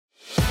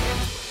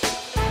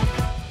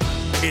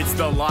It's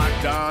the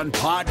Locked On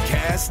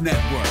Podcast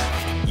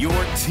Network, your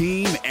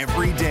team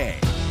every day.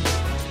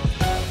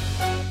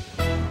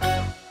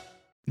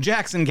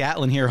 Jackson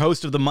Gatlin here,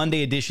 host of the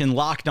Monday edition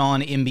Locked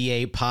On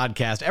NBA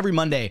podcast. Every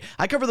Monday,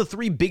 I cover the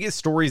three biggest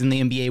stories in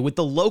the NBA with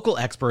the local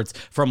experts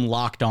from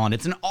Locked On.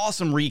 It's an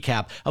awesome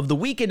recap of the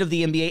weekend of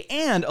the NBA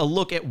and a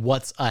look at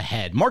what's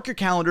ahead. Mark your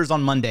calendars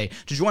on Monday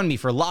to join me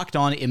for Locked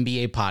On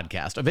NBA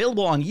podcast,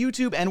 available on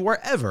YouTube and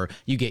wherever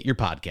you get your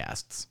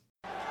podcasts.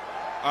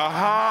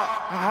 Yeah!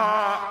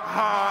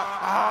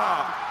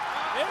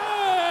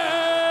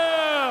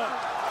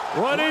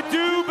 What it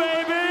do,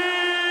 baby?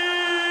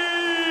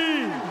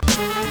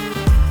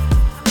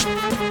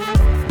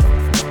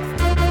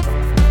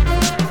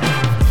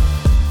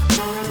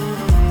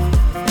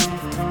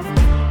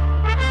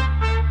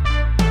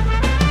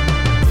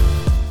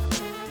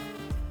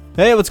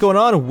 Hey, what's going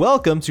on?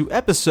 Welcome to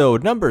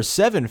episode number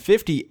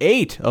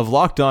 758 of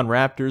Locked On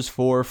Raptors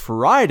for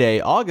Friday,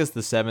 August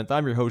the 7th.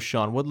 I'm your host,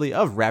 Sean Woodley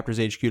of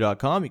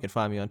RaptorsHQ.com. You can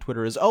find me on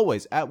Twitter as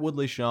always at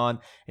WoodleySean,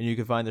 and you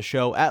can find the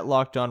show at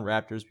Locked On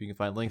Raptors. You can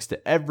find links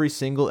to every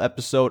single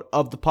episode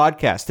of the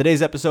podcast.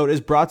 Today's episode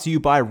is brought to you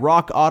by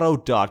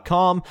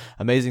RockAuto.com.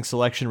 Amazing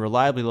selection,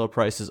 reliably low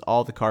prices,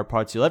 all the car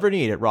parts you'll ever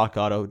need at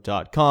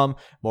RockAuto.com.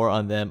 More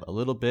on them a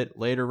little bit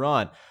later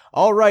on.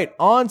 All right,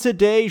 on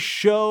today's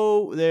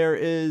show, there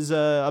is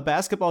a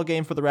basketball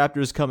game for the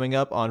Raptors coming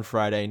up on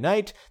Friday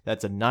night.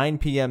 That's a 9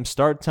 p.m.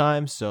 start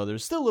time, so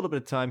there's still a little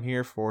bit of time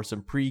here for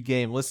some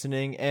pregame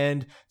listening.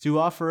 And to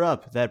offer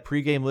up that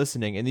pregame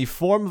listening in the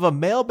form of a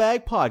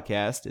mailbag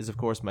podcast is, of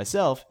course,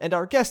 myself and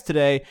our guest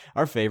today,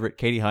 our favorite,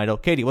 Katie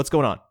Heindl. Katie, what's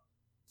going on?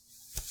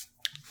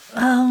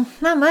 Oh,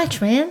 not much,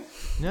 man.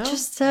 No?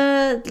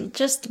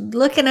 Just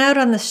looking out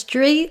on the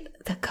street,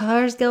 the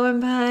cars going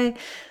by,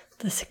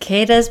 the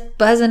cicadas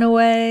buzzing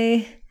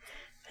away.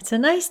 It's a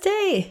nice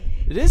day.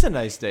 It is a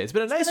nice day. It's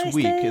been a nice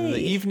week. day. And the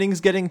evenings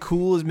getting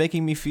cool is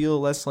making me feel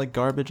less like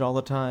garbage all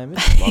the time.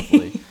 It's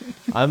lovely.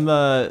 I'm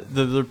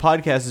the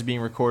podcast is being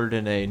recorded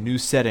in a new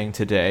setting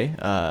today.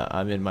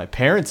 I'm in my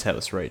parents'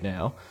 house right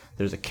now.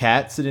 There's a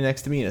cat sitting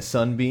next to me in a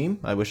sunbeam.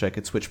 I wish I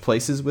could switch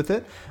places with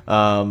it.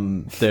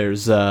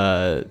 There's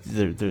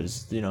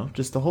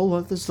just a whole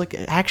lot. There's like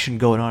action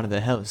going on in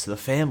the house. The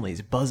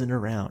family's buzzing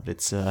around.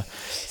 It's an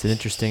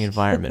interesting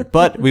environment.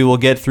 But we will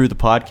get through the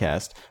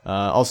podcast.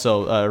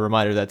 Also, a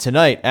reminder that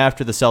tonight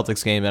after the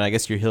Celtics game, and I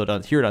guess you hear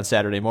it on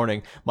Saturday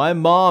morning, my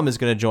mom is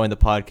going to join the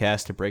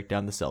podcast to break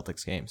down the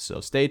Celtics game.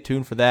 So stay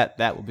tuned for that.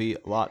 That will be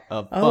a lot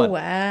of fun. Oh,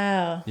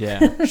 wow.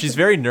 Yeah, she's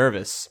very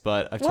nervous,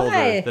 but I've told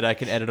Why? her that I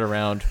can edit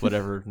around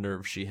whatever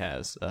nerve she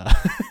has.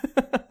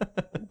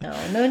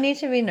 No need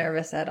to be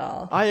nervous at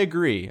all. I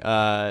agree.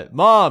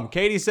 Mom,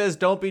 Katie says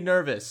don't be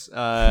nervous.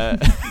 All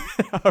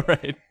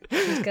right.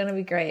 It's going to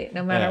be great,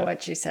 no matter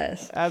what she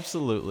says.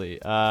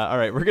 Absolutely. All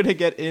right, we're going to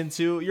get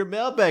into your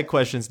mailbag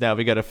questions now.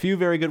 We got a few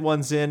very good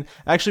ones in.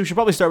 Actually, we should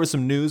probably start with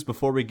some news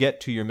before we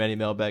get to your many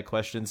mailbag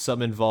questions.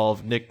 Some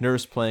involve Nick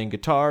Nurse playing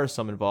guitar.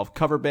 Some involve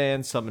cover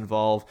bands. Some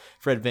involve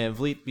Fred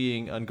VanVleet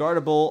being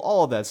unguardable.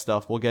 All of that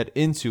stuff. We'll get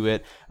into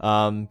it.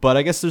 But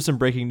I guess there's some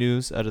breaking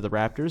news out of the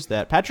Raptors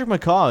that Patrick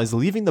McCaw is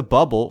leaving the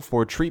bubble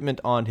for treatment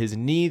on his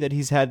knee that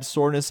he's had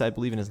soreness, I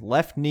believe, in his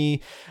left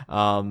knee.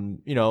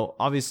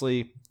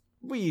 Obviously,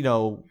 we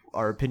know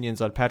our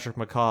opinions on Patrick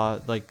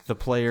McCaw, like the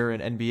player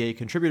and NBA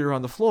contributor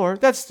on the floor.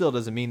 That still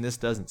doesn't mean this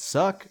doesn't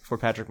suck for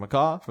Patrick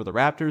McCaw, for the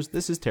Raptors.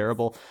 This is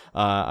terrible.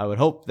 I would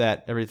hope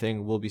that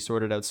everything will be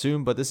sorted out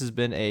soon, but this has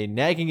been a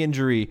nagging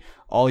injury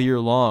all year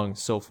long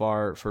so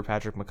far for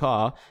Patrick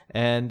McCaw,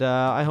 and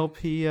I hope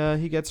he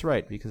gets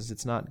right because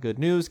it's not good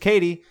news.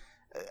 Katie,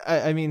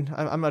 I mean,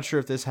 I'm not sure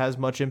if this has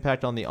much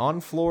impact on the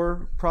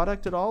on-floor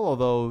product at all,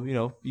 although,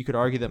 you could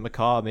argue that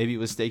McCaw maybe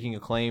was staking a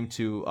claim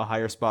to a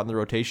higher spot in the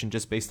rotation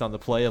just based on the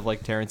play of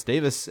like Terrence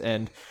Davis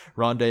and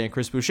Rondé and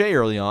Chris Boucher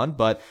early on.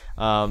 But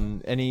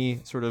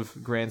any sort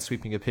of grand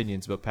sweeping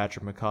opinions about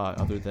Patrick McCaw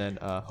other than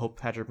hope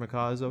Patrick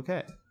McCaw is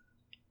okay?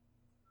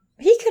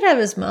 He could have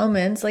his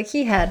moments. Like,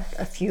 he had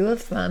a few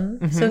of them.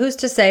 Mm-hmm. So who's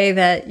to say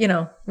that,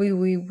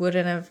 we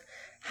wouldn't have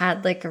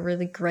had like a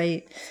really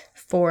great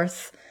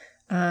fourth,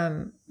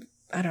 I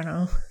don't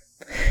know,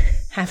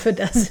 half a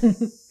dozen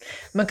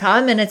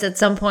McCaw minutes at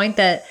some point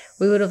that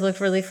we would have looked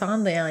really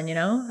fondly on,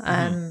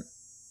 the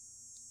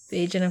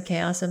agent of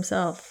chaos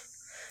himself.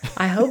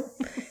 I hope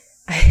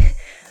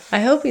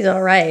he's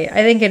all right.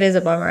 I think it is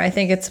a bummer. I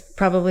think it's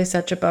probably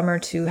such a bummer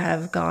to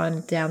have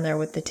gone down there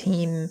with the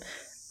team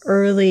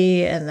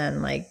early and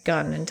then like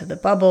gone into the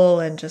bubble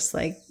and just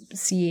like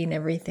seeing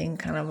everything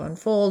kind of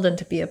unfold and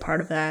to be a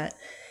part of that.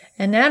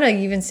 And now to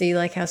even see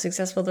like how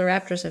successful the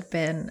Raptors have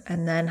been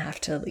and then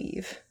have to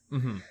leave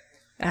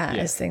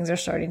as things are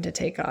starting to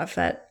take off.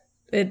 That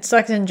it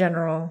sucks in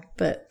general,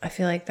 but I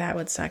feel like that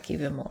would suck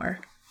even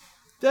more.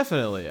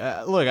 Definitely.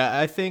 Look,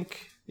 I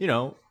think,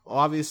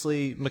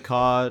 obviously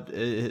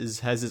McCaw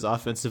has his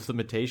offensive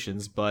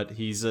limitations, but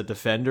he's a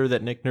defender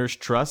that Nick Nurse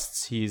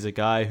trusts. He's a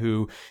guy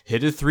who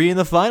hit a 3 in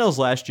the finals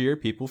last year.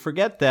 People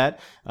forget that.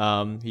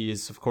 He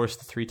is, of course,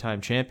 the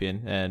 3-time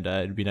champion, and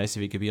it'd be nice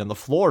if he could be on the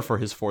floor for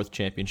his 4th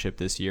championship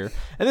this year.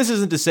 And this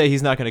isn't to say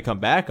he's not going to come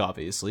back,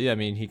 obviously. I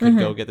mean, he could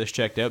go get this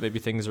checked out. Maybe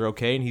things are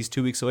okay, and he's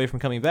 2 weeks away from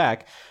coming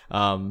back.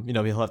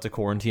 He'll have to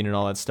quarantine and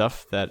all that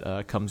stuff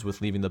that comes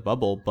with leaving the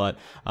bubble. But,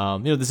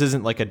 this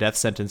isn't like a death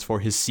sentence for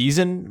his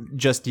season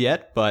just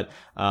yet. But,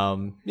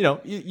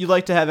 you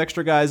like to have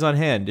extra guys on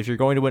hand if you're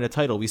going to win a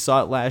title. We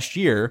saw it last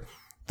year.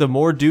 The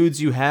more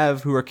dudes you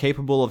have who are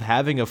capable of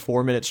having a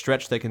 4-minute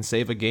stretch that can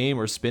save a game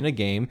or spin a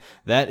game,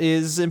 that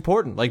is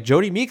important. Like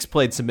Jody Meeks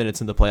played some minutes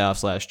in the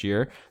playoffs last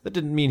year. That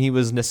didn't mean he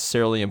was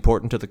necessarily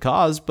important to the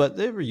cause, but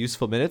they were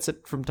useful minutes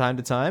from time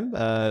to time.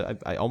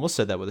 I almost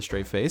said that with a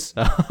straight face.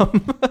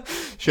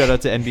 Shout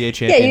out to NBA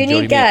champion you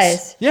Jody need guys.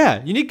 Meeks.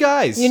 Yeah, you need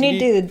guys. You need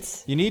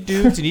dudes. You need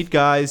dudes. You need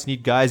guys. You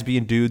need guys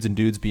being dudes and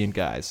dudes being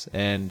guys.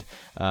 And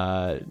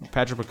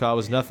Patrick McCaw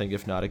was nothing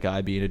if not a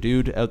guy being a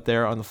dude out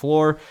there on the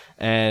floor,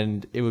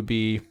 and it would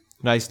be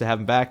nice to have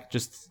him back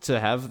just to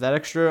have that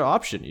extra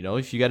option.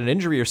 If you got an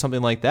injury or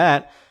something like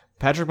that,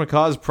 Patrick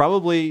McCaw is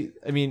probably,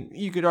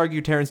 you could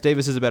argue Terrence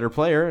Davis is a better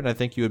player, and I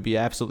think you would be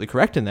absolutely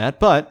correct in that,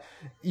 but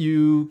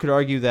you could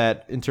argue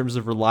that in terms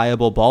of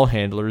reliable ball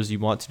handlers, you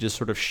want to just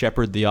sort of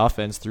shepherd the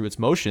offense through its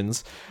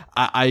motions.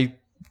 I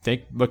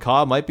think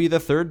McCaw might be the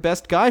 3rd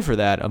best guy for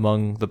that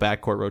among the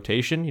backcourt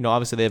rotation.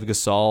 Obviously they have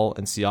Gasol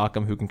and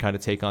Siakam who can kind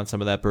of take on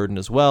some of that burden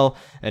as well,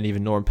 and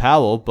even Norm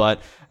Powell.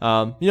 But,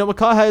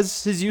 McCaw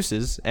has his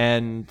uses,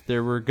 and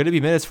there were going to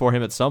be minutes for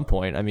him at some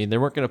point. They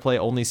weren't going to play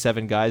only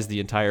 7 guys the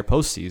entire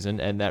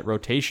postseason, and that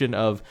rotation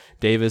of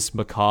Davis,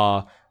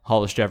 McCaw,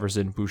 Hollis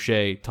Jefferson,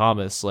 Boucher,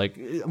 Thomas, like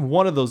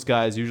one of those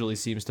guys usually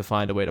seems to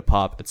find a way to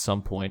pop at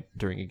some point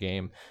during a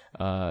game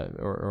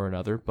or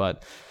another.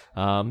 But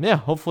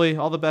hopefully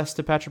all the best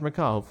to Patrick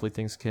McCaw. Hopefully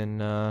things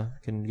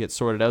can get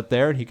sorted out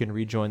there and he can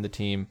rejoin the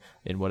team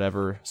in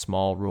whatever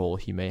small role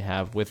he may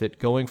have with it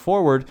going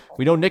forward.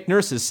 We know Nick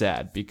Nurse is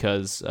sad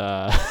because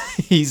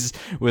he's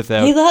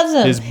without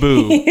his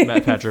boo,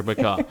 Patrick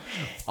McCaw.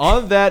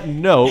 On that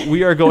note,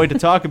 we are going to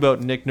talk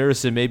about Nick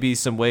Nurse and maybe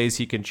some ways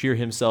he can cheer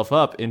himself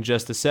up in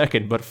just a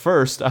second. But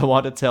first, I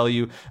want to tell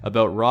you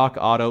about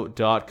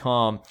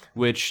rockauto.com,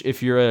 which,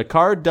 if you're a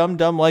car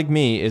dum-dum like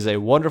me, is a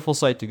wonderful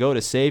site to go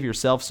to save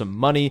yourself some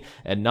money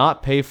and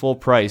not pay full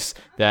price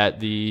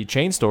that the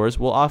chain stores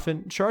will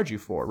often charge you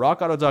for.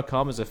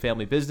 rockauto.com is a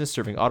family business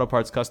serving auto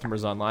parts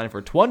customers online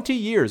for 20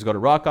 years. Go to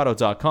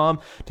rockauto.com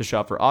to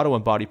shop for auto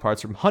and body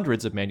parts from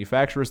hundreds of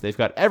manufacturers. They've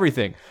got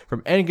everything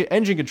from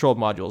engine control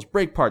modules,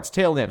 brake parts,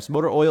 tail lamps,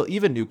 motor oil,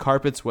 even new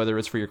carpets, whether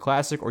it's for your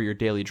classic or your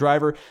daily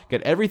driver.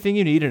 Get everything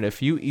you need in a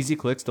few easy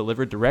clicks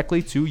delivered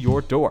directly to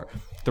your door.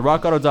 The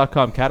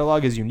rockauto.com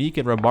catalog is unique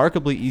and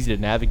remarkably easy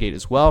to navigate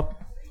as well.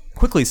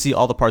 Quickly see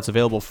all the parts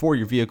available for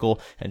your vehicle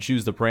and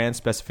choose the brand,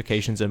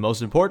 specifications, and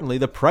most importantly,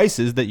 the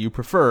prices that you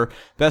prefer.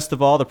 Best of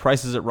all, the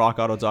prices at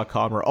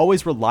rockauto.com are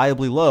always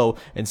reliably low,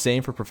 and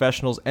same for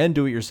professionals and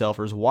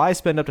do-it-yourselfers. Why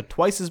spend up to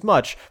twice as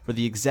much for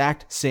the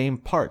exact same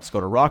parts?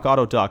 Go to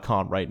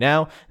rockauto.com right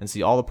now and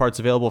see all the parts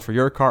available for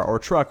your car or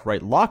truck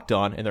right locked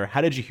on in their How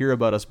Did You Hear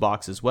About Us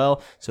box as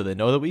well, so they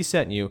know that we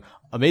sent you.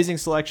 Amazing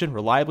selection,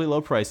 reliably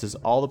low prices,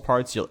 all the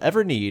parts you'll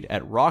ever need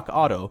at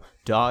rockauto.com.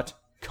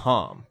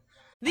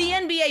 The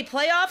NBA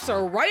playoffs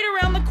are right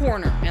around the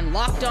corner, and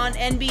Locked On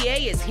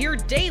NBA is here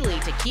daily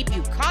to keep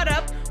you caught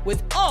up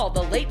with all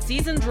the late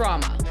season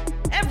drama.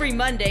 Every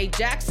Monday,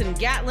 Jackson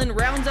Gatlin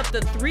rounds up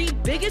the 3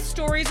 biggest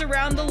stories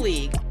around the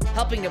league,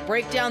 helping to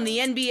break down the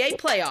NBA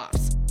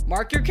playoffs.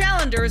 Mark your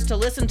calendars to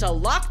listen to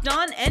Locked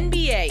On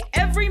NBA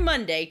every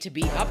Monday to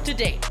be up to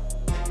date.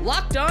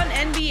 Locked On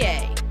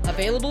NBA,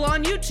 available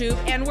on YouTube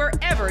and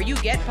wherever you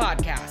get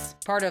podcasts.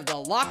 Part of the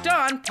Locked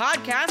On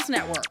Podcast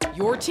Network,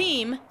 your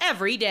team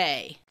every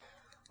day.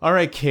 All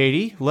right,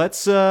 Katie,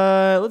 let's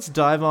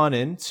dive on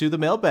into the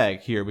mailbag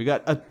here. We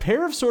got a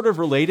pair of sort of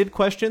related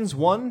questions,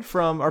 one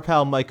from our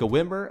pal Micah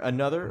Wimmer,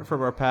 another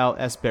from our pal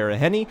S.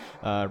 Baraheni,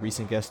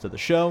 recent guest of the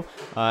show,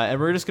 and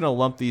we're just going to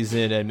lump these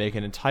in and make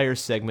an entire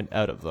segment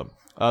out of them.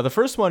 The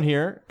first one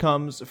here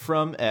comes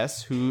from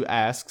S, who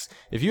asks,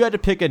 if you had to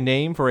pick a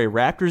name for a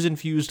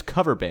Raptors-infused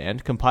cover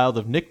band compiled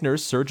of Nick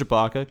Nurse, Serge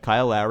Ibaka,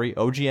 Kyle Lowry,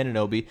 OG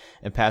Anunoby,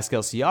 and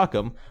Pascal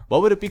Siakam,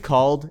 what would it be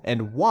called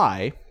and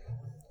why?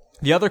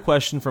 The other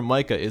question from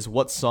Micah is,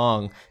 what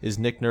song is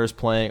Nick Nurse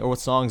playing, or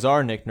what songs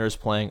are Nick Nurse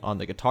playing on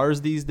the guitar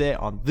these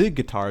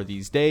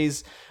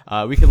days?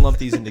 We can lump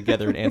these in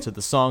together and answer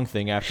the song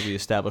thing after we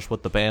establish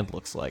what the band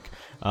looks like.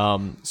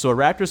 So a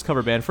Raptors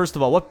cover band. First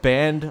of all, what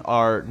band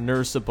are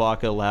Nurse,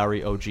 Ibaka,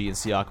 Lowry, OG, and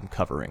Siakam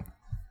covering?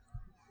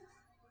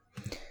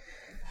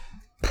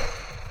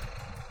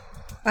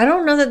 I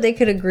don't know that they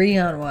could agree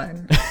on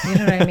one. You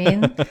know what I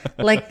mean?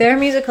 Like, their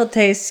musical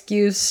taste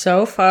skews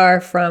so far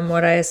from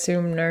what I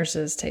assume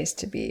Nurse's taste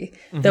to be.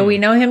 Mm-hmm. Though we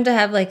know him to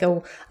have like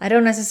I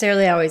don't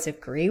necessarily always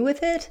agree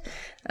with it.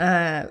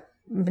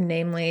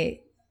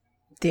 Namely,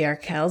 the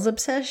Arkells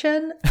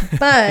obsession,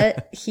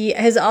 but he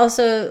has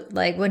also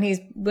like when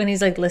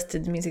he's like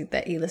listed the music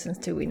that he listens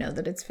to, we know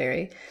that it's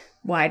very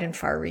wide and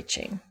far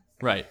reaching.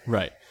 Right.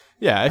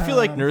 Yeah, I feel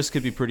like Nurse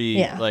could be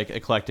pretty like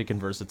eclectic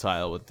and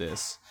versatile with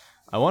this.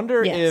 I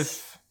wonder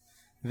if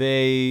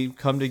they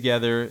come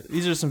together.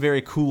 These are some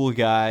very cool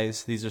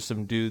guys. These are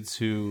some dudes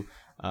who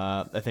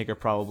I think are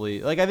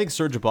probably like, I think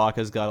Serge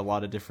Ibaka's got a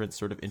lot of different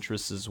sort of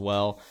interests as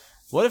well.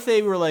 What if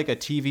they were like a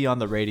TV on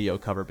the radio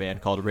cover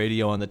band called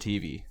Radio on the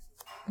TV?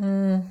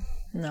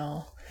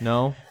 No.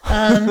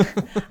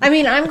 I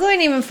mean, I'm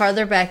going even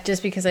farther back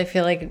just because I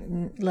feel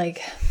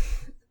like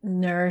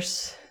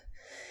Nurse.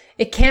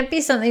 It can't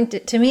be something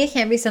to me. It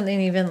can't be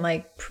something even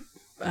like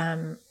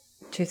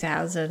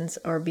 2000s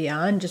or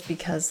beyond, just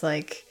because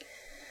like.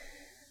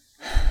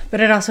 But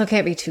it also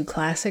can't be too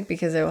classic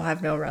because it will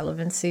have no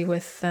relevancy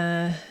with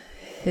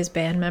his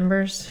band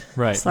members,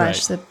 right?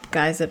 The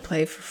guys that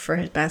play for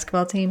his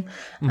basketball team.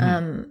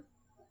 So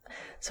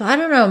I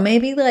don't know.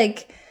 Maybe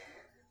like.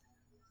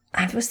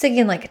 I was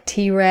thinking like a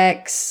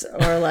T-Rex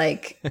or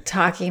like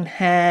Talking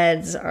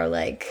Heads or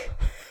like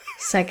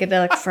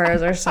Psychedelic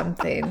Furs or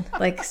something.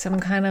 Like some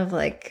kind of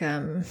like,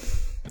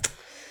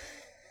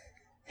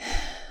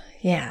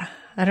 yeah.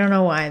 I don't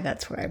know why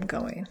that's where I'm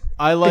going.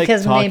 I like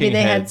because Talking maybe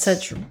they Heads.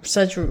 had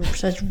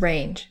such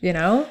range, you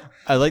know?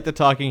 I like the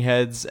Talking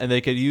Heads, and they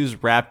could use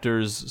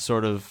Raptors'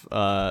 sort of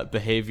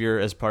behavior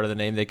as part of the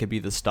name. They could be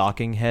the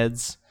Stalking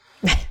Heads.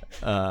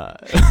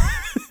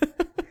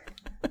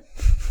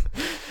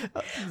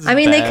 I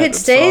mean, they could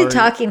stay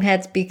Talking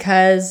Heads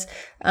because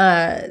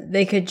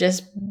it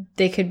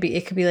could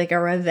be like a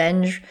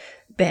revenge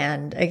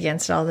band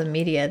against all the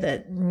media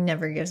that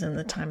never gives them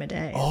the time of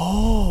day.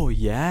 Oh,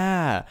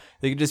 yeah.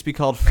 They could just be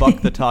called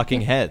Fuck the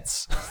Talking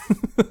Heads.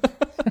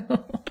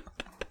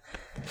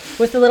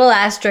 With the little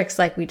asterisks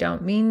like, we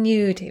don't mean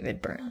you,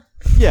 David Byrne.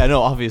 Yeah,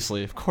 no,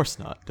 obviously. Of course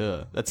not.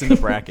 Duh. That's in the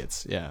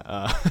brackets.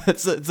 Yeah.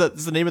 It's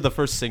the name of the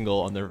first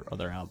single on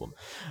their album.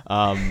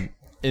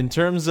 In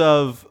terms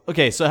of,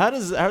 okay, so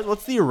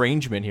what's the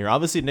arrangement here?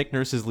 Obviously, Nick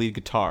Nurse's lead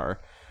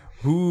guitar.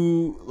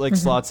 Who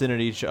slots in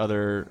at each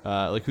other?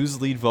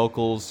 Who's lead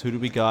vocals? Who do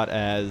we got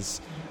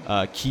as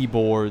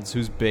keyboards?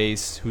 Who's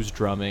bass? Who's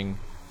drumming?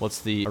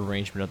 What's the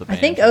arrangement of the band?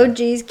 I think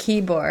OG's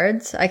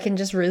keyboards. I can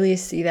just really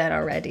see that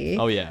already.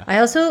 Oh yeah. I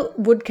also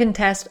would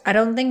contest. I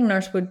don't think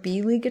Nurse would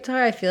be lead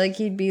guitar. I feel like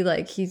he'd be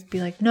like,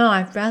 no,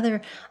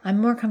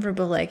 I'm more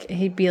comfortable. Like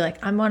he'd be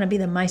like, I want to be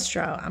the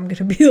maestro. I'm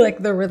gonna be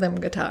like the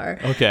rhythm guitar.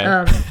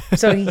 Okay.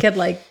 So he could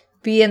like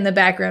be in the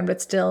background,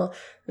 but still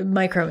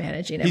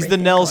micromanaging. He's the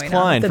Nels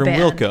Klein from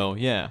band. Wilco.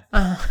 Yeah.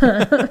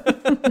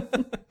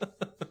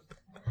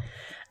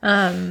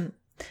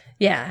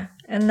 Yeah.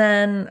 And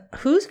then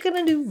who's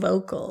going to do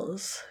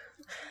vocals?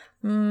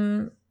 I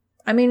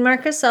mean,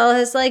 Marc Gasol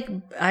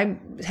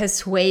has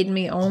swayed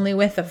me only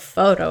with a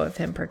photo of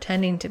him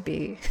pretending to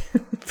be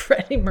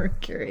Freddie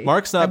Mercury.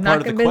 Mark's not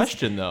part of the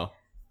question, though.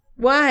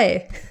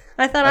 Why?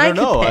 I thought I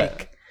could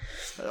pick.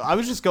 I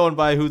was just going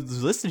by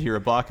who's listed here: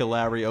 Ibaka,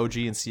 Lowry, OG,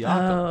 and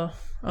Siakam.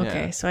 Oh,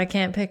 okay. Yeah. So I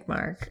can't pick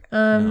Mark.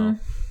 No.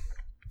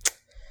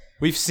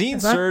 We've seen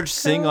Serge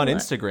sing on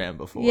Instagram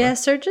before. Yeah,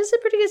 Serge is a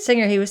pretty good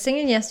singer. He was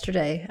singing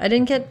yesterday. I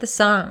didn't get the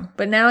song,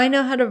 but now I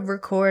know how to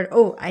record.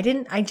 Oh, I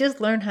didn't. I just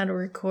learned how to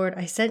record.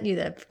 I sent you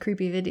that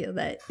creepy video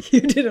that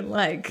you didn't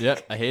like.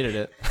 Yep, I hated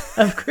it.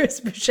 Of Chris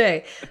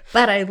Boucher.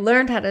 But I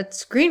learned how to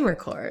screen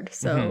record.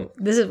 So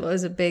this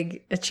was a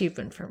big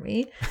achievement for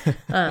me.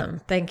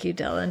 Thank you,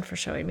 Dylan, for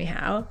showing me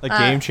how. A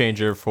game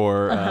changer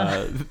for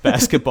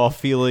basketball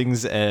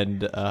feelings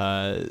and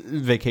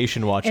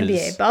vacation watches.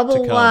 NBA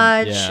Bubble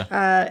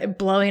Watch.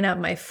 Blowing up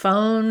my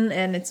phone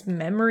and its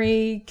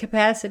memory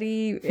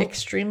capacity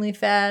extremely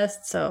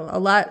fast. So a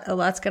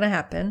lot's gonna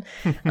happen.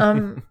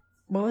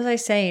 What was I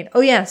saying?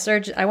 Oh yeah,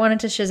 Serge. I wanted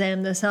to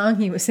Shazam the song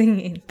he was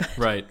singing, but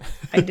right.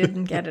 I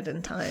didn't get it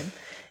in time.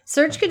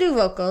 Serge could do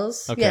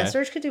vocals. Okay. Yeah,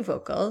 Serge could do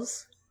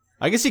vocals.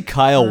 I can see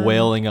Kyle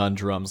wailing on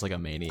drums like a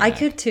maniac. I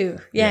could too.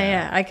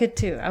 Yeah, I could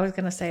too. I was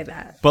gonna say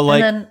that. But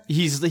like, then,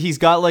 he's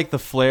got like the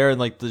flair and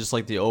like just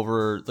like the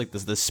over like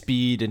the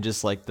speed and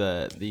just like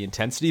the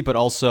intensity, but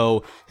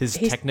also his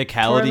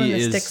technicality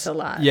is sticks a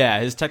lot. Yeah,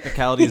 his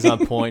technicality is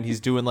on point. He's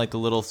doing like the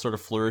little sort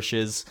of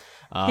flourishes.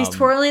 He's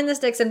twirling the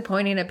sticks and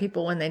pointing at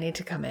people when they need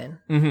to come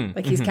in.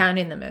 Like he's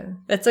counting them in.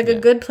 That's like a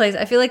good place.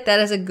 I feel like that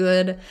is a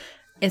good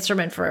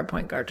instrument for a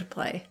point guard to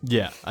play.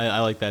 Yeah,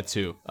 I like that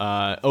too.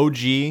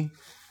 OG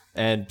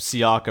and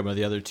Siakam are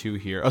the other two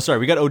here. Oh, sorry,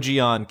 we got OG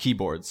on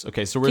keyboards.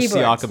 Okay, so where's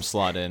Siakam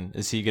slot in?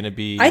 Is he going to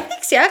be... I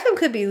think Siakam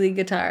could be lead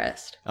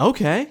guitarist.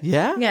 Okay,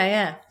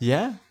 yeah?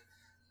 Yeah.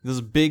 Those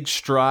big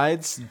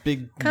strides,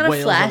 big kind of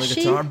wails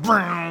flashy. on the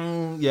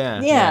guitar.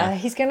 Yeah,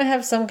 he's going to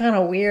have some kind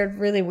of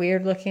really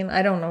weird looking...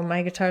 I don't know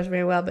my guitars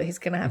very well, but he's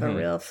going to have a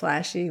real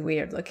flashy,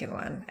 weird looking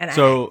one. An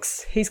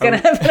axe. He's going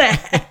to have an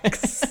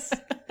axe.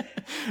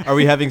 Are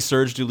we having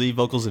Serge do lead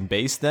vocals and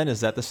bass then?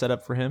 Is that the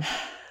setup for him?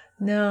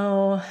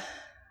 No.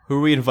 Who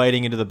are we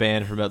inviting into the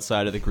band from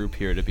outside of the group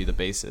here to be the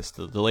bassist,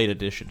 the late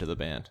addition to the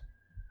band?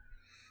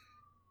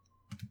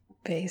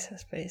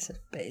 Basis.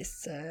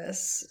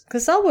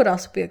 Gasol would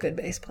also be a good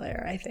bass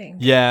player, I think.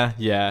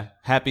 Yeah.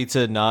 Happy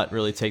to not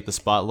really take the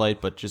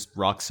spotlight, but just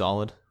rock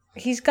solid.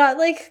 He's got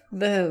like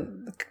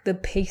the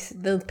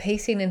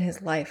pacing in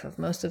his life of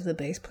most of the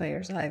bass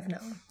players I've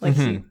known. Like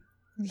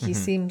he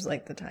seems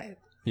like the type.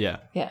 Yeah.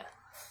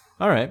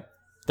 All right.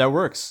 That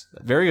works.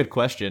 Very good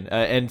question.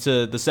 And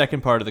to the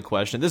second part of the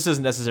question, this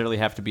doesn't necessarily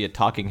have to be a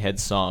Talking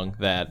Heads song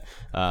that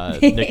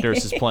Nick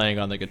Nurse is playing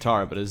on the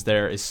guitar, but is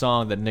there a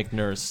song that Nick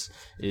Nurse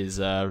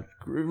is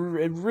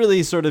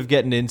really sort of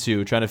getting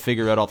into, trying to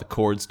figure out all the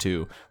chords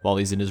to while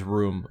he's in his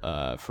room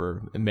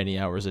for many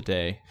hours a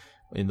day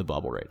in the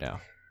bubble right now?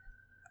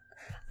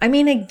 I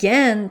mean,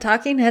 again,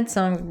 Talking Heads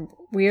songs,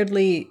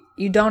 weirdly,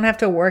 you don't have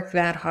to work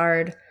that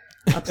hard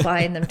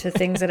applying them to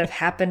things that have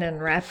happened in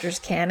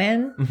Raptors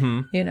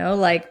canon, you know,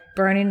 like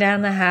Burning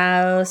Down the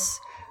House,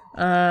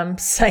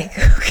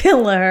 Psycho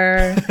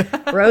Killer,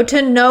 Road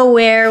to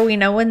Nowhere. We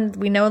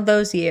know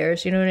those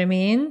years. You know what I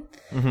mean?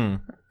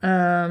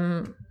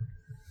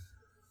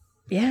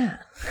 Yeah.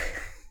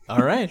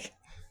 All right.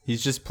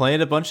 He's just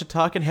playing a bunch of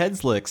Talking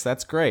Heads licks.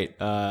 That's great.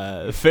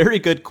 Very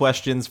good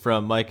questions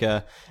from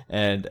Micah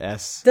and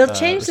S. They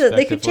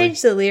could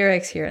change the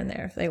lyrics here and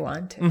there if they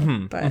want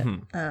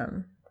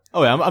to.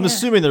 Oh yeah, I'm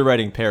assuming they're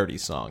writing parody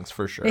songs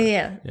for sure.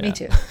 Yeah. Me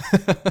too.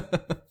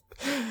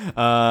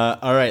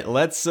 All right,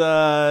 let's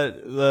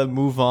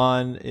move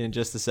on in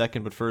just a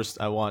second. But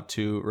first, I want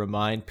to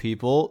remind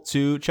people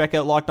to check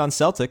out Locked On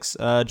Celtics.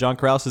 John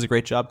Krause does a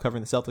great job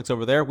covering the Celtics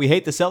over there. We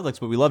hate the Celtics,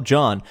 but we love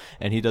John,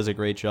 and he does a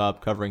great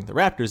job covering the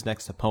Raptors'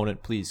 next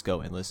opponent. Please go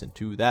and listen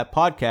to that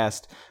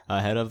podcast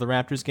ahead of the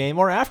Raptors game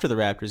or after the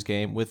Raptors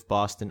game with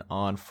Boston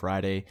on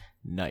Friday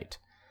night.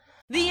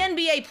 The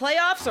NBA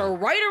playoffs are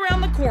right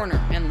around the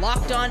corner, and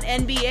Locked On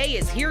NBA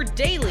is here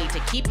daily to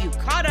keep you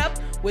caught up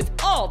with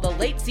all the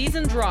late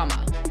season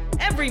drama.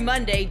 Every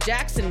Monday,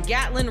 Jackson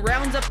Gatlin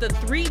rounds up the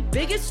 3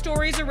 biggest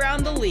stories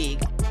around the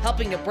league,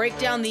 helping to break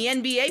down the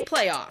NBA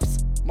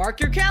playoffs.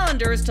 Mark your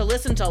calendars to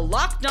listen to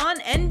Locked On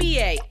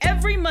NBA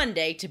every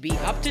Monday to be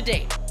up to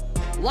date.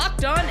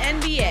 Locked On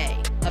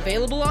NBA,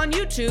 available on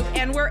YouTube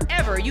and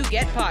wherever you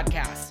get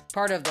podcasts.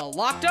 Part of the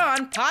Locked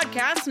On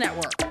Podcast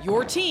Network,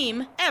 your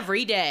team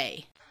every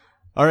day.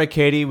 All right,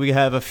 Katie, we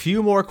have a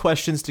few more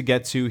questions to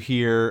get to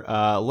here.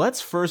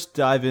 Let's first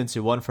dive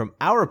into one from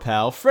our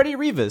pal, Freddie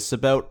Rivas,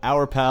 about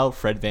our pal,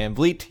 Fred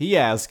VanVleet. He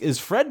asks, is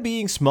Fred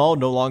being small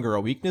no longer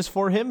a weakness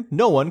for him?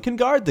 No one can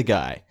guard the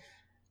guy.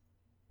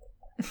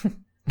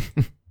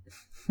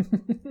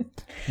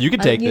 You can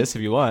take this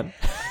if you want.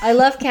 I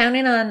love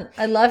counting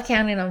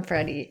on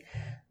Freddie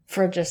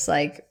for just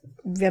like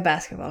the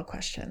basketball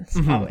questions.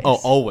 Always. Oh,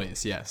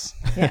 always, yes.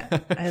 Yeah,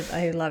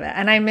 I love it.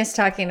 And I miss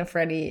talking to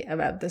Freddie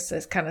about this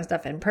kind of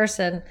stuff in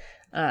person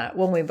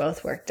when we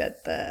both worked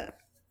at the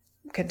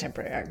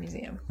Contemporary Art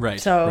Museum. Right.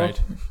 So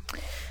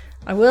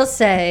I will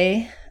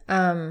say,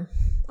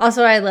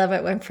 also I love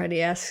it when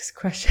Freddie asks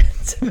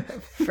questions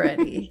about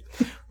Freddie.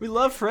 We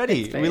love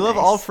Freddie. We love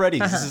nice. all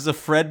Freddies. This is a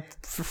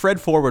Fred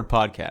forward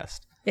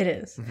podcast. It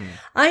is.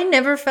 I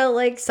never felt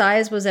like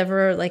size was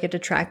ever like a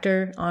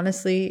detractor,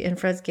 honestly, in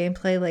Fred's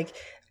gameplay. Like,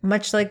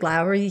 much like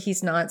Lowry,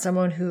 he's not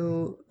someone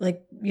who,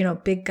 like, you know,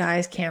 big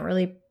guys can't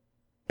really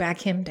back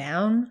him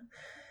down.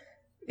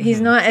 He's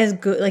not as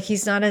good, like,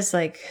 he's not as,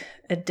 like,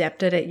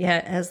 adept at it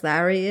yet as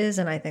Lowry is.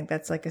 And I think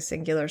that's, like, a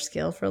singular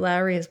skill for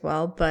Lowry as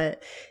well.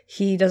 But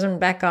he doesn't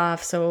back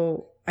off.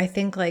 So I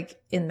think, like,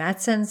 in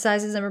that sense,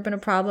 size has never been a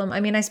problem. I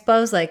mean, I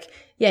suppose, like,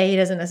 yeah, he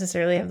doesn't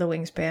necessarily have the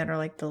wingspan or,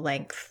 like, the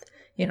length,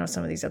 you know,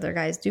 some of these other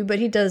guys do, but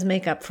he does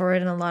make up for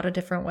it in a lot of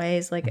different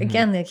ways. Like,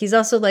 again, like, he's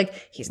also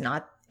like, he's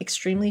not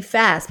extremely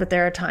fast, but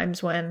there are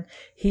times when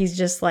he's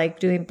just like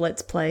doing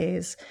blitz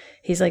plays.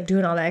 He's like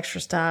doing all the extra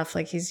stuff.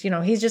 Like, he's, you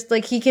know, he's just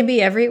like, he can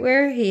be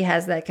everywhere. He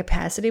has that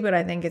capacity, but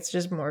I think it's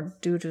just more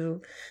due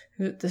to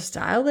the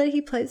style that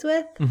he plays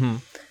with.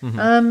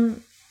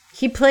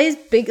 He plays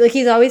big, like,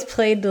 he's always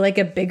played like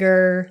a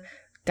bigger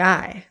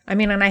guy. I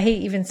mean, and I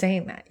hate even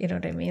saying that, you know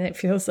what I mean? It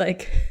feels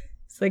like,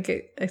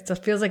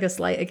 it feels like a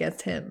slight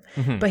against him,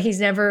 but he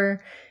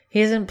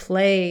doesn't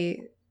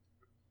play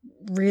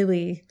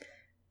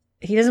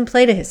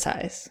to his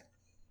size.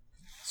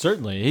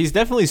 Certainly. He's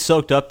definitely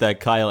soaked up that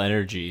Kyle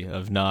energy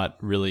of not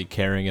really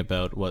caring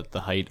about what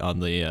the height on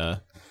the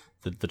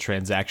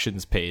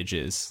transactions page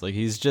is. Like,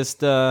 he's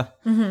just,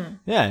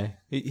 yeah,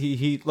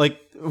 he like,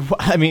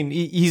 I mean,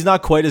 he's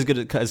not quite as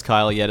good as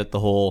Kyle yet at the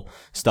whole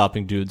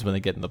stopping dudes when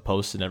they get in the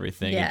post and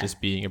everything, and just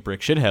being a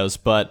brick shithouse.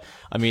 But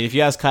I mean, if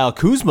you ask Kyle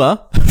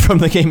Kuzma from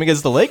the game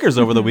against the Lakers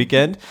over the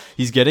weekend,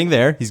 he's getting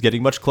there. He's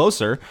getting much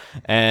closer.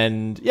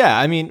 And yeah,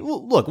 I mean,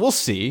 look, we'll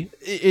see.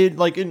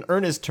 Like, in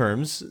earnest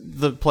terms,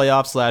 the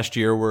playoffs last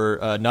year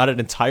were not an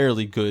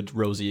entirely good,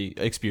 rosy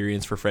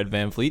experience for Fred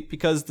VanVleet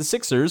because the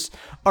Sixers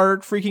are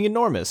freaking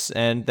enormous,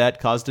 and that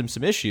caused him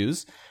some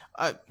issues.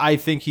 I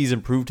think he's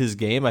improved his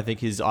game. I think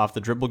his off the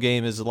dribble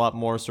game is a lot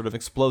more sort of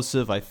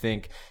explosive. I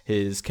think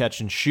his catch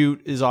and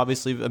shoot is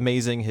obviously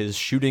amazing. His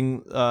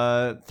shooting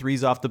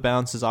threes off the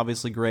bounce is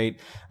obviously great.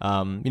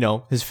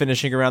 His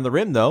finishing around the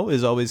rim, though,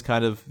 is always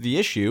kind of the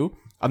issue.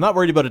 I'm not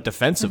worried about it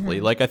defensively.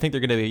 Like, I think they're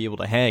going to be able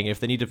to hang. If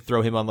they need to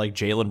throw him on like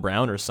Jaylen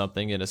Brown or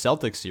something in a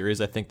Celtics series,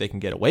 I think they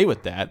can get away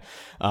with that.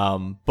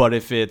 But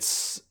if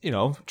it's,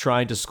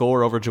 trying to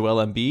score over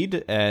Joel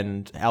Embiid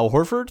and Al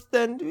Horford,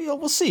 then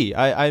we'll see.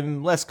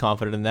 I'm less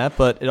confident in that,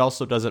 but it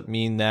also doesn't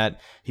mean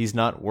that he's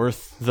not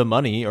worth the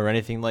money or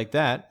anything like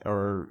that,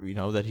 or,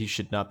 that he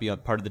should not be a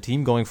part of the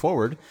team going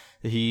forward.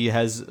 He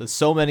has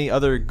so many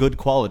other good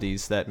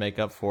qualities that make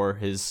up for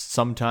his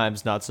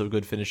sometimes not so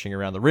good finishing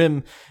around the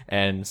rim,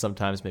 and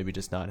sometimes maybe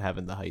just not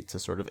having the height to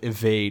sort of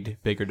evade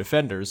bigger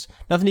defenders.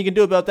 Nothing he can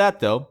do about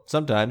that, though.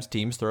 Sometimes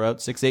teams throw out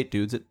 6'8"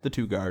 dudes at the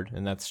 2 guard,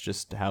 and that's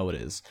just how it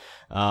is.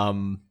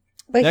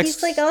 But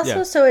he's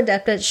also so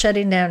adept at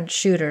shutting down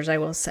shooters, I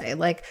will say.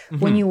 Like,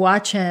 when you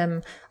watch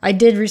him, I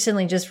did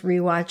recently just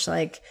rewatch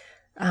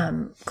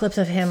clips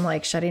of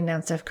him shutting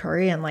down Steph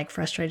Curry and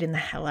frustrating the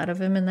hell out of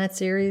him in that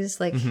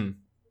series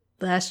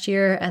last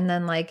year. And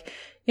then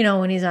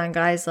when he's on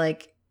guys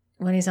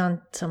when he's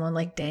on someone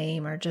like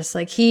Dame, or just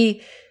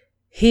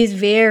he's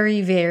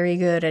very, very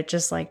good at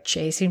just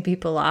chasing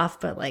people off,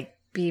 but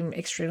being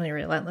extremely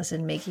relentless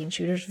and making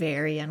shooters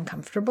very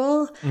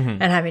uncomfortable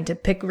and having to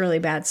pick really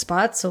bad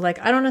spots. So I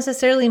don't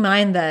necessarily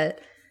mind that,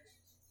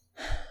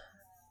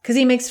 because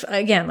he makes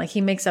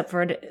up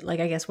for it,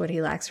 I guess what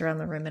he lacks around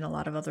the rim in a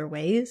lot of other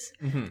ways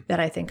that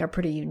I think are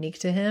pretty unique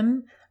to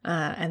him,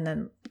 and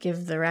then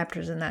give the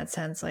Raptors in that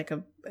sense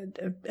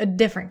a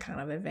different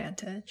kind of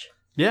advantage.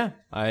 Yeah,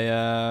 I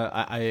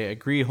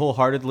agree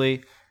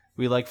wholeheartedly.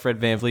 We like Fred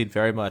VanVleet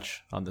very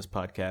much on this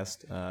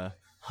podcast.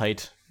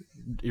 Height,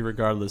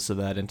 irregardless of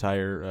that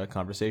entire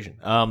conversation.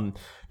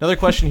 Another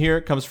question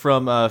here comes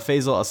from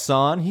Faisal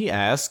Hassan. He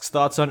asks,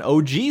 thoughts on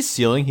OG's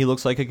ceiling? He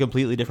looks like a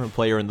completely different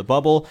player in the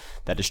bubble.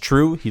 That is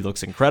true. He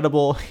looks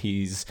incredible.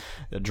 He's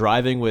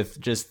driving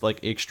with just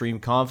extreme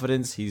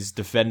confidence. He's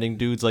defending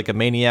dudes like a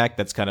maniac.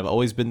 That's kind of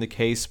always been the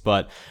case.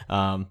 But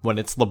when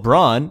it's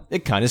LeBron,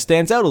 it kind of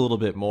stands out a little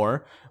bit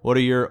more. What are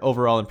your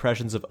overall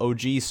impressions of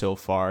OG so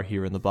far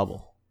here in the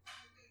bubble?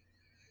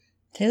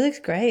 He looks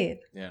great.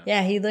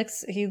 Yeah, he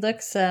looks this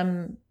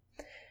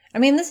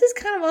is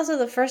kind of also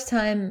the first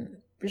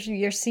time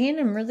you're seeing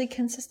him really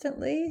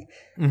consistently.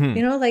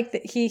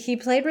 He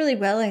played really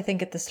well, I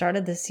think, at the start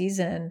of the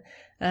season.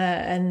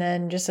 And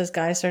then just as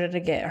guys started to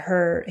get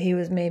hurt, he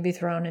was maybe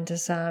thrown into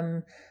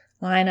some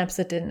lineups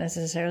that didn't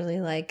necessarily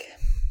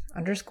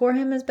underscore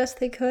him as best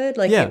they could.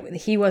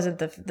 He wasn't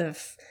the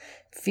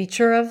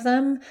feature of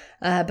them.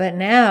 But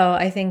now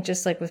I think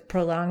just with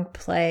prolonged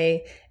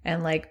play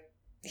and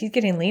he's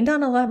getting leaned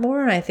on a lot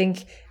more. And I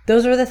think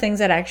those are the things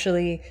that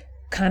actually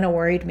kind of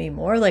worried me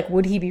more.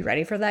 Would he be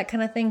ready for that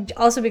kind of thing?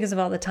 Also because of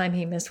all the time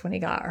he missed when he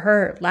got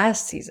hurt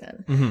last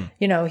season.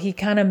 He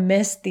kind of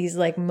missed these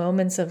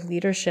moments of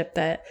leadership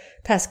that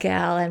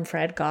Pascal and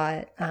Fred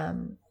got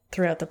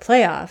throughout the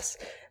playoffs.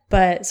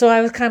 But so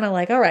I was kind of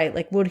all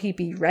right, would he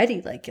be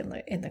ready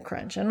in the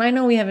crunch? And I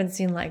know we haven't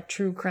seen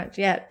true crunch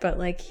yet, but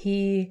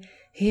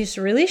he's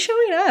really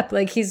showing up.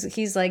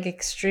 He's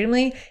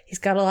extremely, he's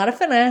got a lot of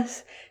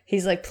finesse.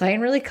 He's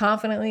playing really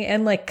confidently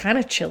and kind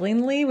of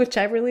chillingly, which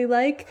I really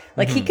like.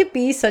 He could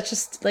be such a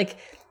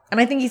and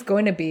I think he's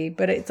going to be,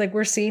 but it's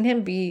we're seeing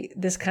him be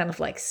this kind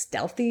of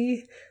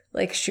stealthy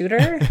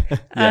shooter,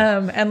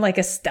 and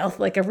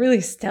a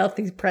really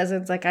stealthy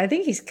presence. I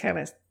think he's kind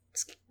of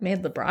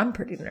made LeBron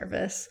pretty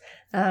nervous.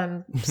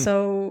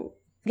 So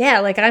yeah,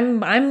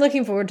 I'm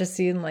looking forward to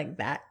seeing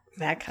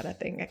that kind of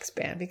thing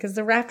expand, because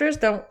the Raptors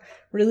don't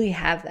really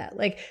have that.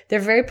 They're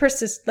very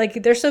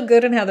they're so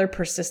good in how they're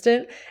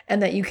persistent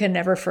and that you can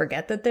never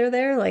forget that they're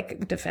there,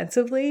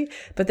 defensively,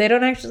 but they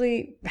don't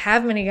actually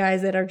have many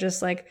guys that are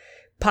just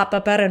pop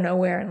up out of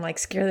nowhere and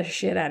scare the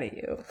shit out of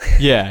you.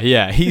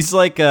 Yeah. He's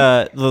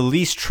the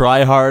least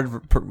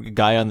try-hard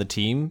guy on the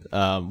team,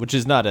 which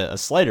is not a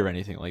slight or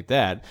anything like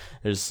that.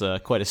 There's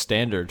quite a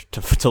standard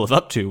to live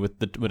up to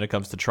when it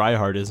comes to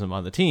try-hardism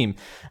on the team.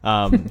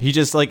 He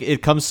just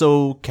it comes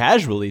so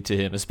casually to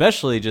him,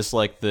 especially just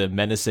the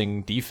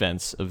menacing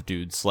defense of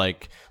dudes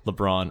like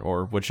LeBron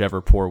or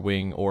whichever poor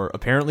wing or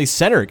apparently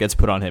center gets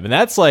put on him. And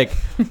that's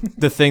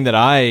the thing that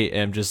I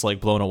am just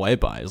blown away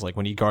by is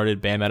when he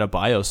guarded Bam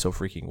Adebayo so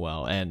freaking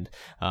well. And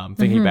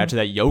thinking back to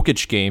that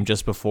Jokic game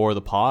just before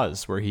the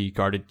pause where he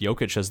guarded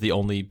Jokic as the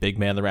only big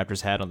man the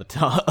Raptors had on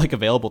the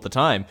available at the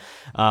time.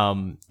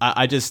 I'm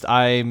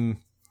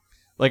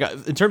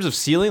in terms of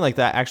ceiling,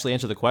 that actually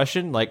answer the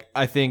question.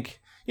 I think,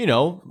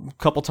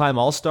 couple time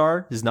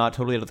All-Star is not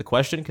totally out of the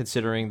question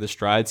considering the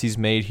strides he's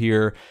made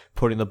here,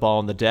 putting the ball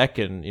on the deck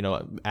and,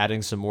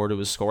 adding some more to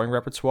his scoring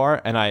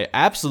repertoire. And I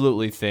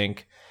absolutely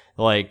think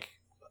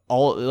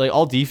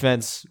all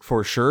defense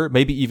for sure.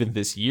 Maybe even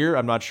this year.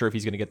 I'm not sure if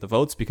he's going to get the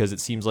votes because it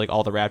seems like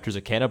all the Raptors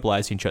are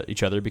cannibalizing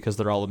each other because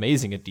they're all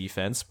amazing at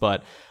defense.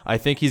 But I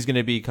think he's going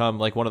to become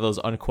like one of those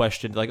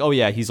unquestioned, like, oh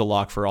yeah, he's a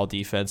lock for all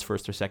defense,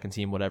 first or second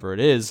team, whatever it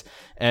is.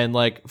 And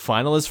like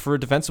finalist for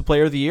Defensive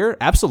Player of the Year,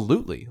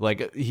 absolutely.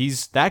 Like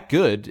he's that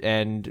good,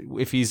 and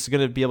if he's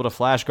going to be able to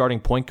flash guarding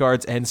point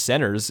guards and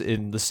centers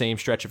in the same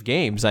stretch of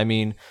games, I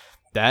mean,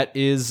 that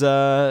is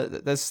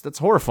that's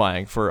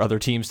horrifying for other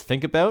teams to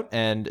think about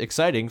and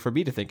exciting for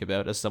me to think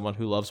about as someone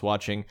who loves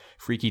watching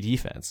freaky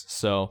defense.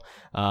 So,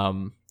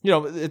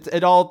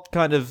 it all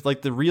kind of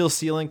like the real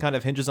ceiling kind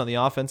of hinges on the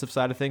offensive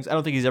side of things. I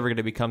don't think he's ever going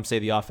to become, say,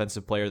 the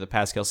offensive player that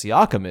Pascal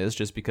Siakam is,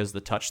 just because the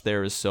touch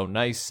there is so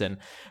nice, and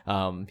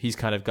he's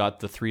kind of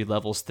got the 3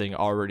 levels thing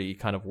already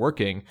kind of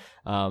working.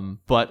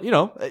 But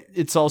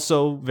it's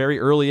also very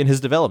early in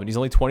his development. He's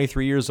only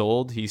 23 years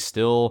old. He's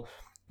still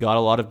got a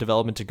lot of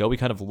development to go. We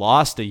kind of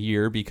lost a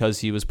year because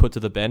he was put to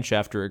the bench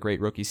after a great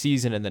rookie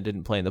season and then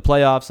didn't play in the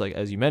playoffs, like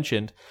as you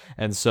mentioned.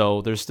 And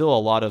so there's still a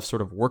lot of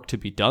sort of work to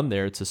be done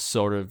there to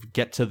sort of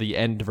get to the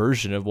end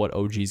version of what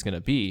OG is going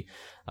to be.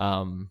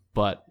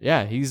 But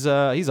yeah, he's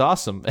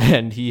awesome,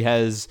 and he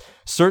has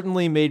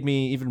certainly made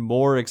me even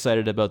more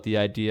excited about the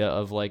idea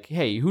of like,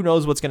 hey, who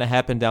knows what's going to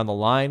happen down the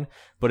line,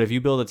 but if you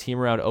build a team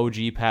around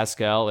OG,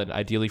 Pascal, and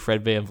ideally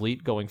Fred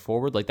VanVleet going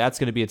forward, like that's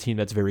going to be a team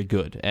that's very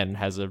good and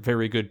has a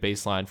very good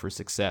baseline for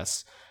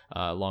success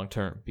long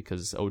term,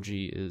 because OG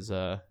is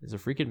a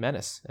freaking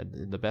menace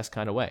in the best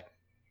kind of way.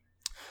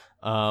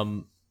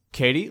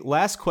 Katie,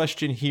 last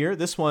question here.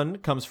 This one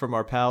comes from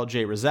our pal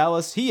Jay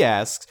Rosales. He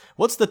asks,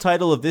 what's the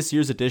title of this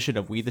year's edition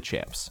of We the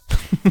Champs?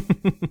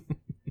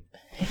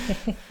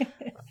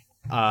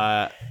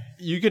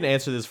 You can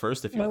answer this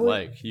first if you'd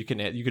like. You could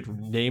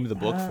name the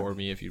book for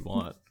me if you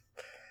want.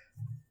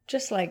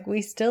 Just like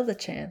We Still the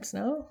Champs,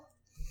 no?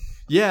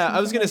 Yeah,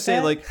 I was going to say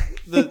that? Like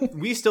the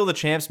We Still the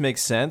Champs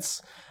makes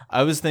sense.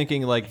 I was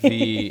thinking like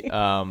the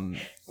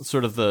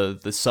sort of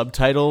the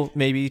subtitle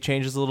maybe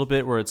changes a little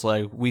bit, where it's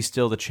like We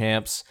Still the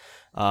Champs,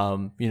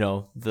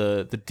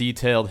 the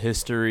detailed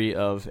history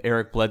of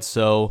Eric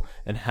Bledsoe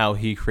and how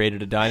he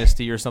created a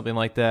dynasty or something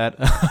like that.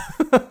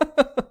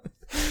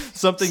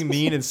 Something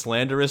mean and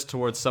slanderous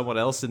towards someone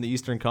else in the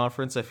Eastern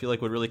Conference, I feel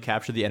like would really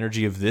capture the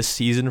energy of this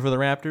season for the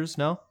Raptors,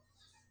 no?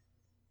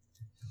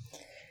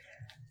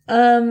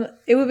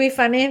 It would be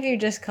funny if you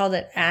just called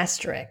it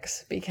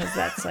Asterix, because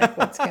that's like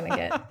what's going to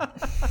get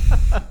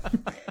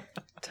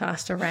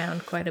tossed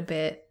around quite a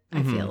bit,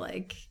 I feel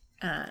like,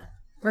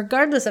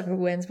 regardless of who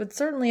wins, but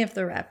certainly if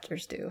the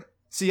Raptors do.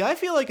 See, I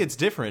feel like it's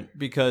different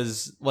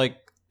because, like,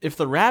 if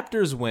the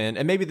Raptors win,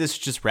 and maybe this is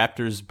just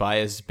Raptors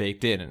bias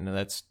baked in, and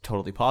that's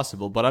totally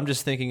possible, but I'm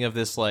just thinking of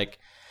this like,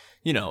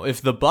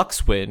 if the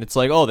Bucks win, it's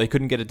like, oh, they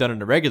couldn't get it done in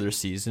the regular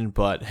season,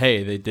 but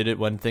hey, they did it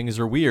when things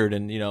are weird,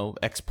 and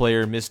X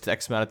player missed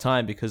X amount of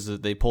time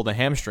because they pulled a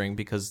hamstring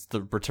because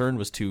the return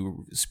was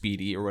too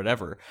speedy or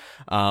whatever.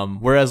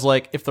 Whereas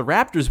like if the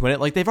Raptors win it,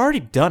 like they've already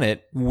done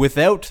it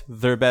without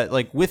their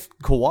like with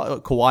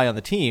Kawhi on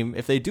the team.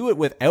 If they do it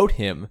without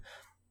him,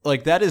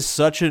 like that is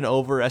such an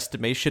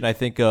overestimation, I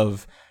think,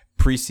 of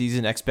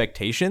preseason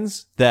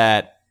expectations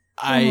that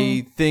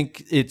I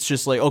think it's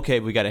just like, okay,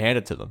 we got to hand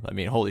it to them. I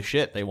mean, holy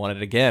shit, they won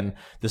it again,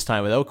 this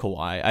time without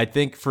Kawhi. I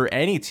think for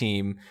any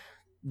team,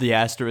 the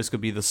asterisk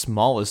would be the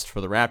smallest for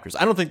the Raptors.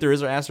 I don't think there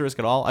is an asterisk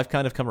at all. I've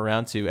kind of come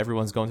around to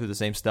everyone's going through the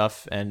same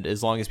stuff, and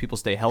as long as people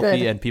stay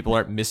healthy and people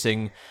aren't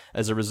missing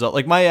as a result.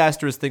 Like my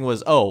asterisk thing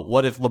was, oh,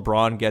 what if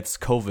LeBron gets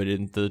COVID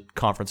in the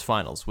conference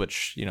finals?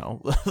 Which,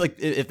 like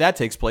if that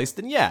takes place,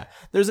 then yeah,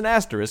 there's an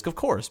asterisk, of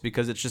course,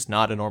 because it's just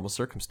not a normal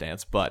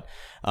circumstance. But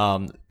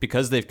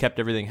because they've kept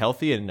everything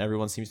healthy and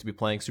everyone seems to be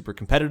playing super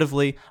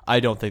competitively,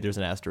 I don't think there's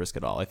an asterisk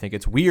at all. I think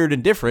it's weird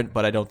and different,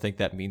 but I don't think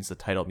that means the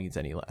title means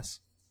any less.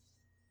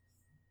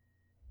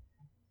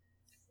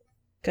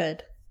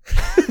 Good.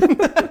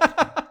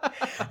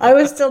 I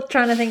was still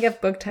trying to think of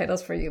book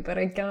titles for you, but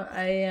I don't.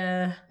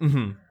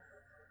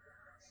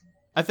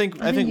 I think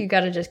you got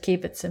to just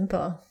keep it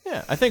simple.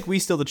 Yeah, I think We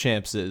Still the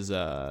Champs is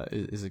a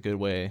good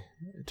way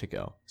to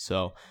go.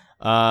 So,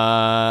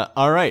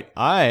 all right,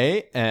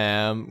 I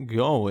am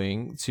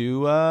going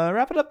to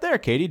wrap it up there.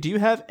 Katie, do you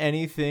have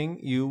anything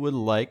you would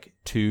like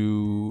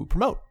to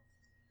promote?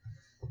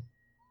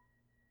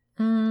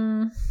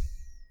 No.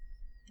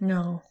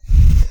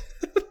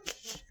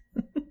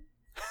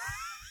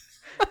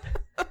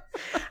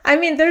 I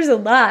mean, there's a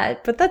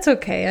lot, but that's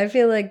okay. I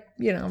feel like,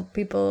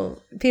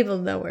 people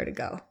know where to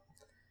go.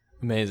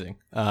 Amazing.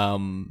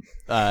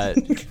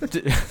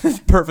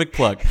 Perfect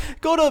plug.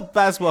 Go to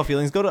Basketball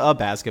Feelings. Go to A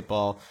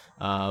Basketball.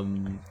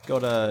 Go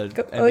to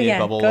NBA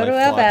Bubble. Go to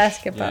A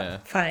Basketball. Yeah.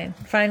 Fine.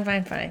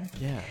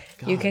 Yeah.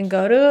 God. You can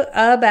go to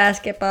A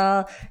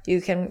Basketball. You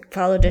can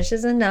follow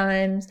Dishes and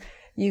Dimes.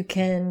 You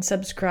can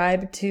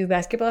subscribe to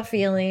Basketball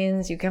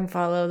Feelings. You can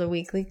follow the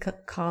weekly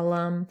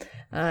column,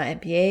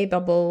 NBA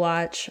Bubble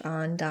Watch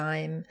on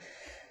Dime.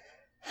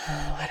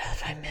 What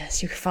else have I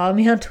missed? You can follow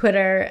me on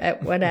Twitter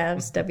at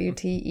whatevs,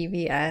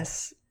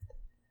 WTEVS.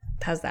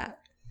 How's that?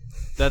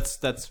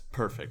 That's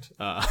perfect.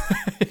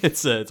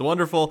 It's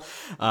wonderful.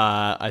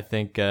 I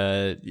think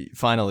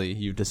finally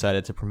you've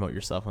decided to promote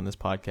yourself on this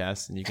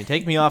podcast, and you can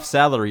take me off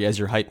salary as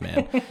your hype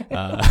man.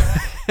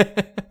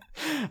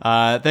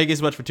 Thank you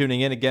so much for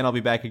tuning in. Again, I'll be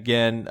back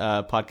again.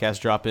 Podcast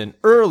dropping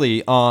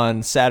early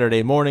on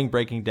Saturday morning,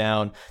 breaking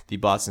down the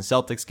Boston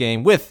Celtics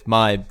game with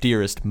my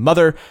dearest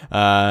mother.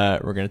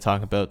 We're going to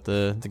talk about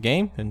the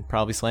game and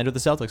probably slander the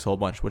Celtics a whole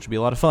bunch, which will be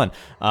a lot of fun.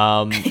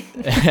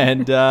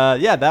 And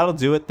that'll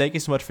do it. Thank you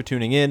so much for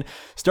tuning in.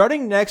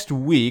 Starting next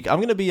week, I'm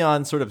going to be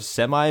on sort of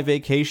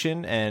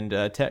semi-vacation and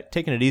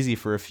taking it easy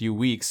for a few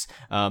weeks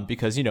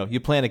because, you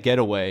plan a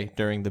getaway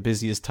during the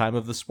busiest time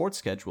of the sports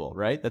schedule,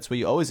 right? That's what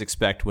you always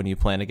expect when you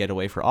plan a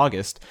getaway for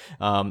August.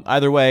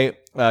 Either way,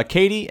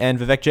 Katie and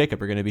Vivek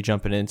Jacob are going to be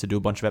jumping in to do a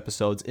bunch of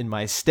episodes in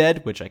my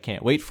stead, which I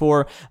can't wait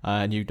for.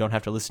 And you don't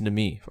have to listen to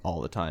me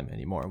all the time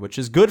anymore, which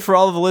is good for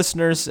all of the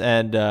listeners.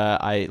 And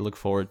I look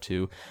forward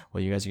to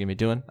what you guys are going to be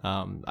doing.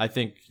 I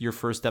think your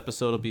first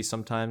episode will be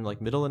sometime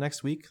like middle of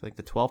next week, like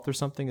the 12th or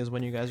something is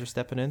when you guys are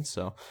stepping in.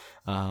 So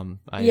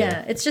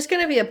it's just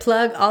going to be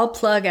a all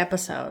plug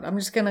episode. I'm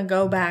just going to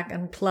go back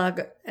and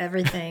plug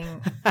everything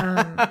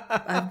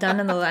I've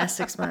done in the last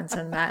 6 months,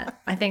 and that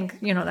I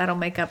think that'll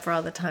make up for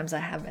all the times I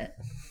haven't.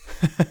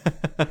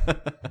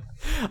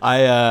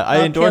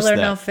 I endorse that.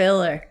 No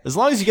filler. As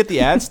long as you get the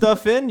ad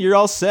stuff in, you're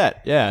all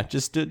set. Yeah,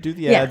 just do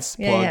the ads,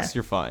 plugs.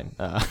 You're fine.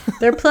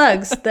 They're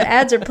plugs. The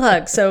ads are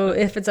plugs. So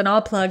if it's an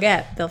all plug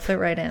app, they'll fit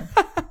right in.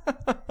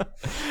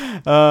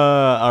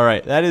 All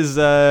right, that is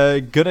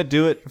gonna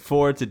do it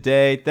for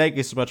today. Thank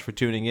you so much for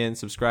tuning in.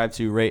 Subscribe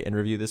to, rate, and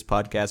review this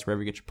podcast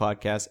wherever you get your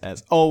podcasts,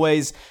 as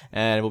always.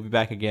 And we'll be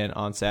back again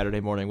on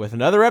Saturday morning with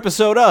another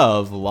episode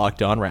of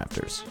Locked On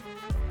Raptors.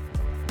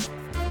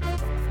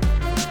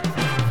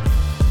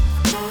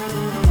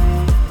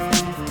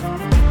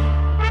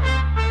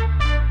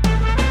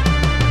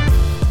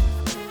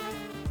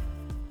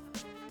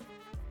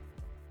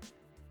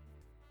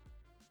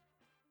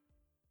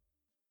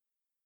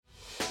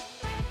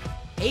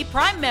 Hey,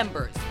 Prime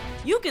members,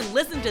 you can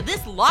listen to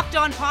this Locked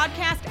On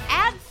podcast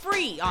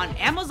ad-free on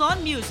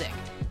Amazon Music.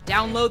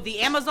 Download the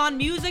Amazon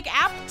Music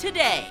app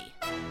today.